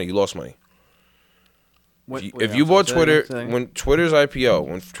make any money. You lost money. If you bought Twitter when Twitter's IPO,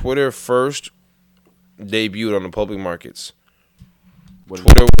 when Twitter first debuted on the public markets,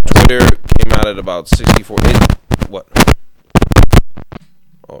 Twitter came out at about 64. What?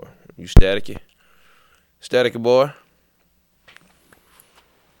 Oh, you staticky? Staticky boy?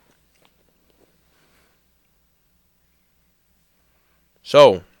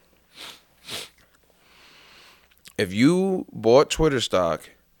 So, if you bought Twitter stock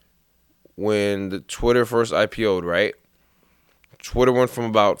when the Twitter first IPO'd, right? Twitter went from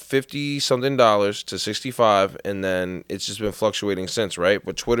about $50-something to $65, and then it's just been fluctuating since, right?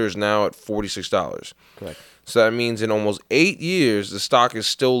 But Twitter is now at $46. Correct. So that means in almost 8 years, the stock is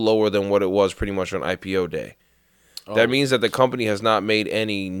still lower than what it was pretty much on IPO day. Oh, That means that the company has not made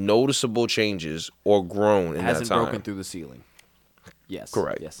any noticeable changes or grown in that hasn't time. broken through the ceiling. Yes.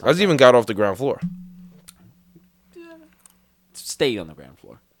 Correct. Yes. Hasn't even got off the ground floor. Stayed on the ground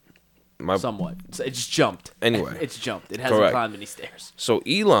floor. Somewhat. So it just jumped. Anyway. It's jumped. It hasn't Correct. climbed any stairs. So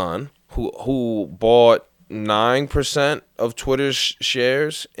Elon, who bought 9% of Twitter's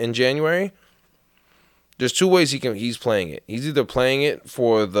shares in January, there's two ways he's playing it. He's either playing it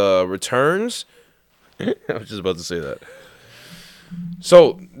for the returns. I was just about to say that.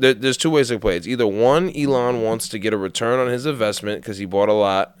 So there's two ways to play. It's either one, Elon wants to get a return on his investment because he bought a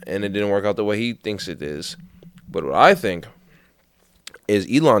lot and it didn't work out the way he thinks it is. But what I think is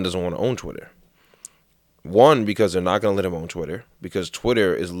Elon doesn't want to own Twitter. One, because they're not going to let him own Twitter, because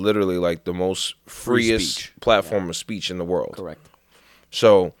Twitter is literally like the most freest platform of speech in the world. Correct.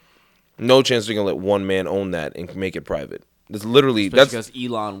 So no chance they're going to let one man own that and make it private. It's literally because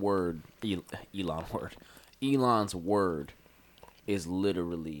Elon's word is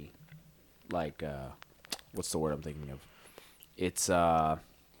literally like what's the word I'm thinking of? It's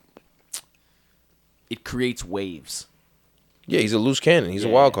it creates waves. Yeah, he's a loose cannon. He's a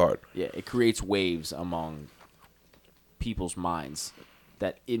wild card. Yeah, it creates waves among people's minds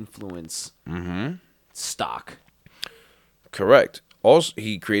that influence stock. Correct. Also,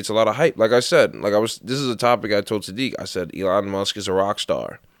 he creates a lot of hype. Like I said, this is a topic I told Sadiq. I said Elon Musk is a rock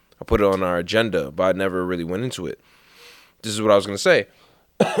star. I put it on our agenda, but I never really went into it. This is what I was going to say.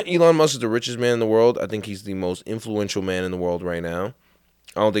 Elon Musk is the richest man in the world. I think he's the most influential man in the world right now.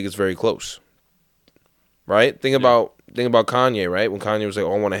 I don't think it's very close. Right? Think about Kanye, right? When Kanye was like,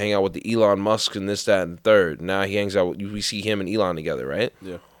 "Oh, I want to hang out with the Elon Musk and this, that, and the third." Now he hangs out with, we see him and Elon together, right?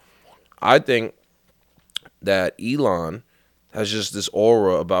 Yeah. I think that Elon has just this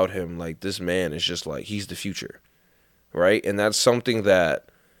aura about him, like this man is just like, he's the future, right? And that's something that,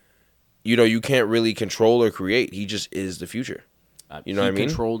 you can't really control or create. He just is the future. You know what I mean? He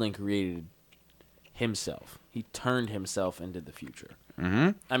controlled and created himself. He turned himself into the future. Mm-hmm.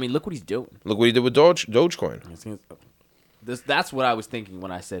 I mean, look what he's doing. Look what he did with Dogecoin. That's what I was thinking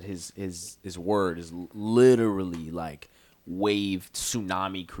when I said his word is literally like wave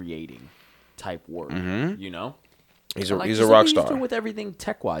tsunami creating type word. Mm-hmm. You know? He's a rock He's star. doing with everything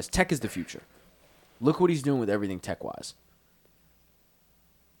tech wise. Tech is the future. Look what he's doing with everything tech wise.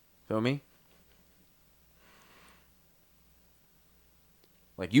 Feel me?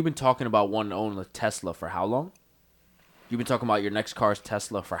 Like, you've been talking about wanting to own a Tesla for how long? You've been talking about your next car's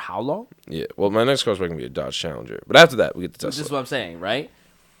Tesla for how long? Yeah. Well, my next car's probably going to be a Dodge Challenger. But after that, we get the Tesla. This is what I'm saying, right?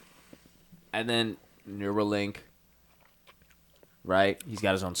 And then Neuralink, right? He's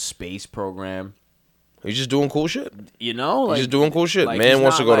got his own space program. He's just doing cool shit. You know? He's just doing cool shit. Like, Man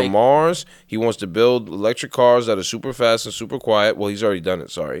wants to go to like, Mars. He wants to build electric cars that are super fast and super quiet. Well, he's already done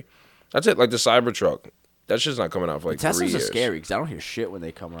it, sorry. That's it, like the Cybertruck. That shit's not coming out for like 3 years. Teslas are scary because I don't hear shit when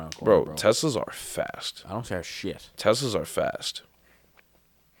they come around corner, bro. Teslas are fast. I don't hear shit. Teslas are fast.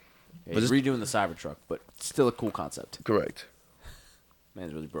 Yeah, he's redoing the Cybertruck, but still a cool concept. Correct.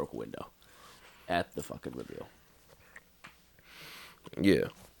 Man's really broke a window at the fucking reveal. Yeah.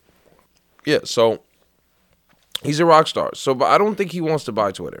 Yeah, so he's a rock star. So, but I don't think he wants to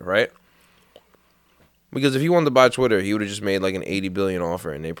buy Twitter, right? Because if he wanted to buy Twitter, he would have just made like an $80 billion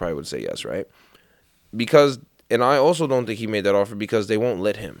offer and they probably would say yes, right? And I also don't think he made that offer because they won't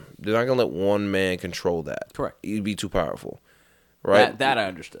let him. They're not going to let one man control that. Correct. He'd be too powerful, right? That I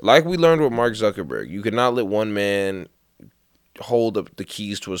understood. Like we learned with Mark Zuckerberg, you could not let one man hold up the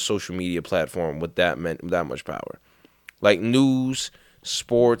keys to a social media platform with that much power. Like news,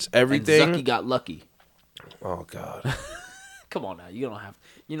 sports, everything. And Zucky got lucky. Oh, God. Come on now. You don't have...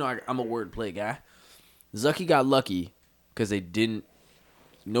 I'm a wordplay guy. Zucky got lucky because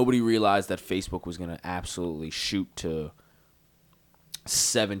nobody realized that Facebook was going to absolutely shoot to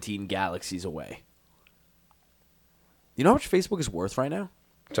 17 galaxies away. You know how much Facebook is worth right now?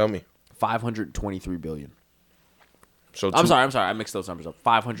 Tell me. $523 billion. So I'm sorry. I mixed those numbers up.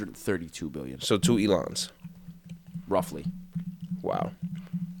 $532 billion. So 2 Elons. Roughly. Wow.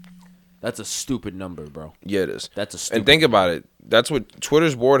 That's a stupid number, bro. Yeah, it is. That's a stupid And think about it. that's what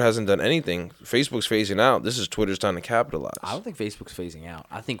Twitter's board hasn't done anything. Facebook's phasing out. This is Twitter's time to capitalize. I don't think Facebook's phasing out.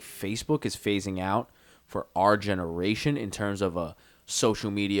 I think Facebook is phasing out for our generation in terms of a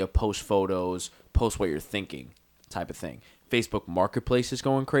social media, post photos, post what you're thinking type of thing. Facebook Marketplace is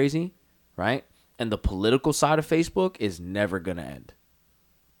going crazy, right? And the political side of Facebook is never going to end,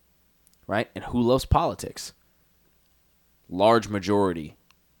 right? And who loves politics? Large majority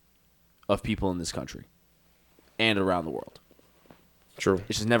of people in this country and around the world. True.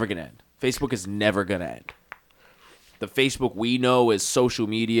 It's just never going to end. Facebook is never going to end. The Facebook we know is social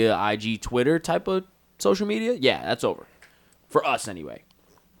media, IG, Twitter type of social media, yeah, that's over. For us, anyway.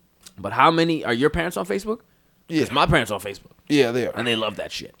 But how many... Are your parents on Facebook? Yeah. 'Cause my parents on Facebook. Yeah, they are. And they love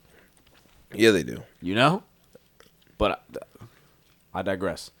that shit. Yeah, they do. You know? But I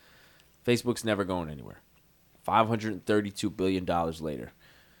digress. Facebook's never going anywhere. $532 billion later.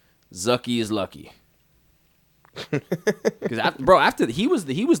 Zucky is lucky. Because after he was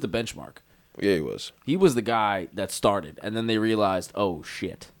the benchmark. Yeah, he was. He was the guy that started, and then they realized, oh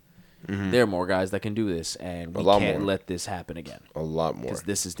shit, there are more guys that can do this, and we can't let this happen again. A lot more. Because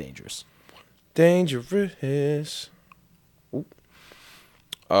this is dangerous. Dangerous. Ooh.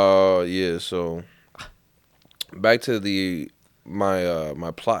 Yeah. So back to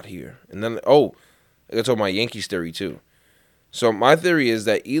my plot here, and then I got to my Yankees theory too. So my theory is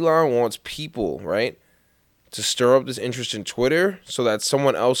that Elon wants people, right, to stir up this interest in Twitter so that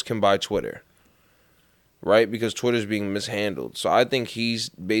someone else can buy Twitter, right? Because Twitter's being mishandled. So I think it's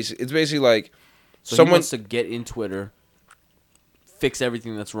basically like So someone he wants to get in Twitter, fix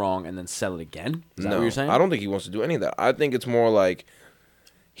everything that's wrong, and then sell it again? Is that what you're saying? I don't think he wants to do any of that. I think it's more like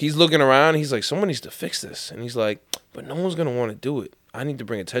he's looking around. He's like, someone needs to fix this. And he's like, but no one's going to want to do it. I need to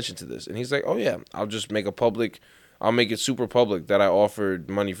bring attention to this. And he's like, oh, yeah, I'll make it super public that I offered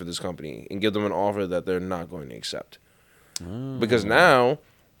money for this company and give them an offer that they're not going to accept. Because now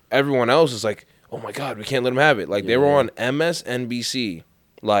everyone else is like, oh, my God, we can't let them have it. Like, they were on MSNBC,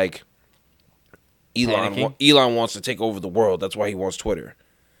 like, Elon wants to take over the world. That's why he wants Twitter.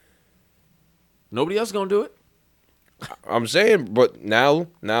 Nobody else going to do it? I'm saying, but now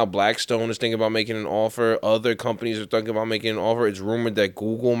Blackstone is thinking about making an offer. Other companies are thinking about making an offer. It's rumored that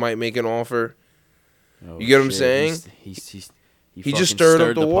Google might make an offer. Oh, you get what I'm saying? He just stirred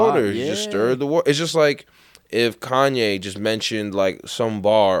up the water. He just stirred the water. It's just like if Kanye just mentioned like some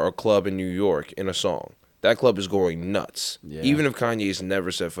bar or club in New York in a song. That club is going nuts. Yeah. Even if Kanye's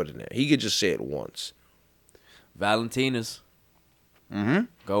never set foot in there. He could just say it once. Valentina's.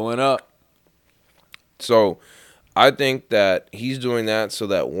 Going up. So I think that he's doing that so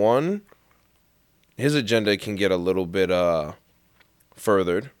that, one, his agenda can get a little bit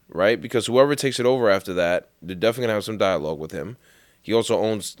furthered, right? Because whoever takes it over after that, they're definitely going to have some dialogue with him. He also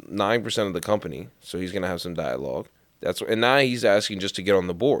owns 9% of the company, so he's going to have some dialogue. And now he's asking just to get on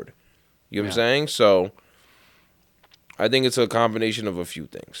the board. You know what I'm saying? So I think it's a combination of a few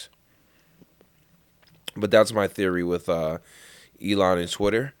things. But that's my theory with Elon and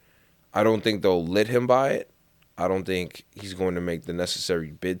Twitter. I don't think they'll let him buy it. I don't think he's going to make the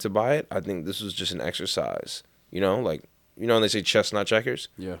necessary bid to buy it. I think this was just an exercise. Like, when they say chess, not checkers?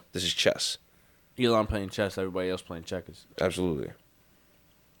 Yeah. This is chess. Elon playing chess, everybody else playing checkers. Absolutely.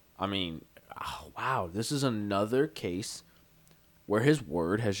 I mean, wow, this is another case where his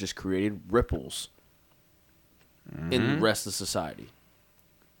word has just created ripples in the rest of society.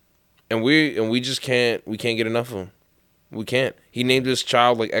 And we just can't get enough of him. We can't. He named his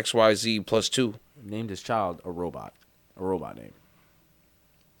child like XYZ plus 2. Named his child a robot name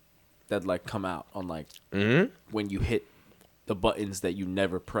that like come out on like when you hit the buttons that you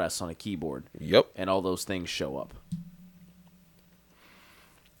never press on a keyboard. Yep. And all those things show up.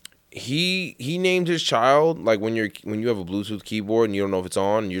 He named his child like when you have a Bluetooth keyboard and you don't know if it's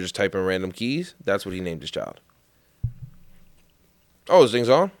on and you're just typing random keys. That's what he named his child. Oh, his thing's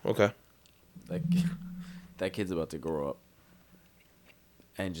on? Okay. That kid's about to grow up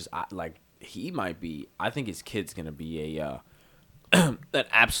and just he might be. I think his kid's gonna be a an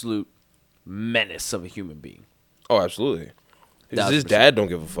absolute menace of a human being. Oh, absolutely. His dad don't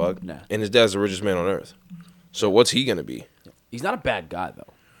give a fuck, nah. And his dad's the richest man on earth. So what's he gonna be? He's not a bad guy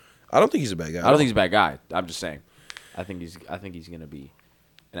though. I don't think he's a bad guy. I don't think he's a bad guy. I'm just saying. I think he's gonna be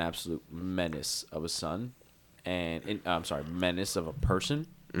an absolute menace of a son, and menace of a person,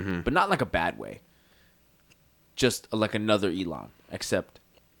 but not like a bad way. Just like another Elon, except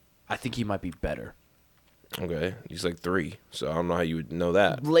I think he might be better. Okay, he's like 3, so I don't know how you would know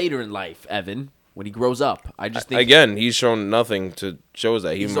that. Later in life, Evan, when he grows up, I just think again he's shown nothing to show us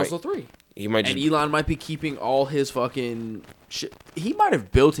that he's also 3. He might just, and Elon might be keeping all his fucking shit. He might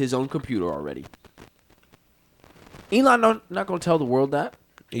have built his own computer already. Elon not going to tell the world that.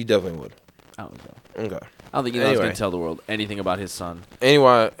 He definitely would. I don't know. Okay. I don't think Elon's going to tell the world anything about his son.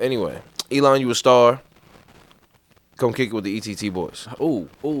 Anyway, Elon, you a star. Come kick it with the ETT boys. Oh,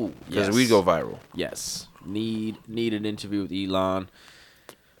 Because yes. we'd go viral. Yes. Need an interview with Elon.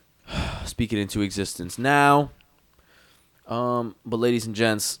 Speak it into existence now. But ladies and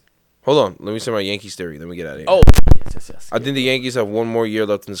gents. Hold on. Let me say my Yankees theory. Then we get out of here. Oh, yes. I think the Yankees have one more year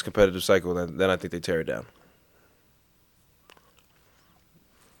left in this competitive cycle. Then I think they tear it down.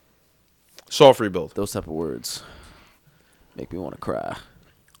 Soft rebuild. Those type of words make me want to cry.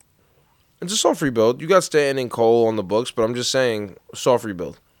 It's a soft rebuild. You got Stanton and Cole on the books, but I'm just saying, soft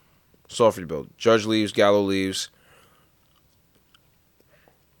rebuild. Soft rebuild. Judge leaves, Gallo leaves.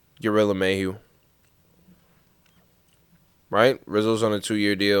 Get rid of LeMahieu. Right? Rizzo's on a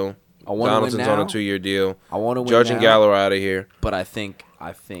 2-year deal. Donaldson's on a 2-year deal. I want to win Judge now, and Gallo are out of here. But I think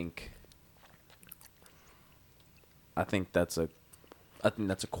that's a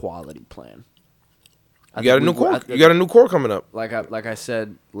quality plan. You got a new core coming up. Like I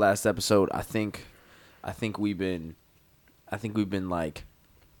said last episode, I think we've been like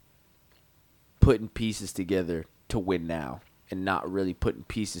putting pieces together to win now and not really putting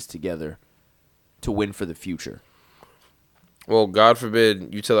pieces together to win for the future. Well, God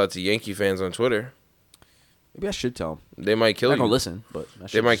forbid you tell that to Yankee fans on Twitter. Maybe I should tell them. They might kill you. I'm not gonna listen, but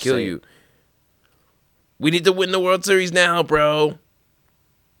They might kill you. We need to win the World Series now, bro.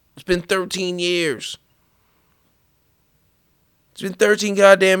 It's been 13 years. It's been 13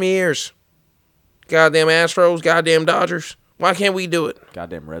 goddamn years. Goddamn Astros, goddamn Dodgers. Why can't we do it?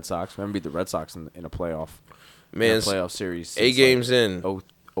 Goddamn Red Sox. We haven't beat the Red Sox in a playoff. Man, in a playoff series. 8 games in.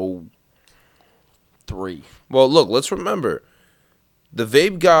 0-3. Well, look, let's remember. The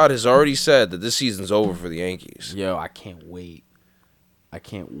Vape God has already said that this season's over for the Yankees. Yo, I can't wait.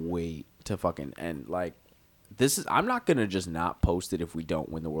 To fucking end. Like, I'm not going to just not post it if we don't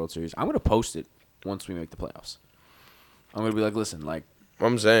win the World Series. I'm going to post it once we make the playoffs. I'm going to be like, listen, like.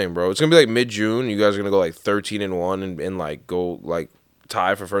 I'm saying, bro. It's going to be like mid-June. You guys are going to go like 13-1 and like go like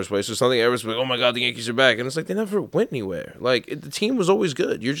tie for first place or something. Everyone's like, oh my God, the Yankees are back. And it's like they never went anywhere. Like, the team was always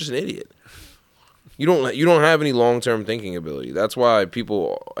good. You're just an idiot. You don't have any long-term thinking ability. That's why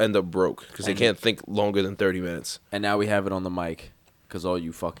people end up broke, because they can't think longer than 30 minutes. And now we have it on the mic because all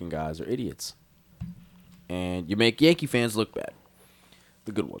you fucking guys are idiots. And you make Yankee fans look bad.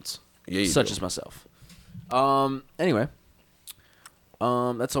 The good ones. Yeah, such as myself. Anyway.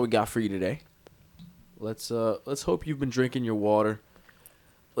 That's all we got for you today. Let's hope you've been drinking your water.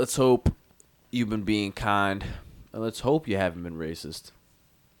 Let's hope you've been being kind. And let's hope you haven't been racist.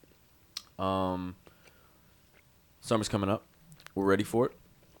 Summer's coming up. We're ready for it.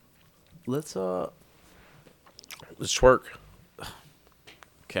 Let's twerk.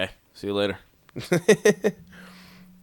 Okay. See you later.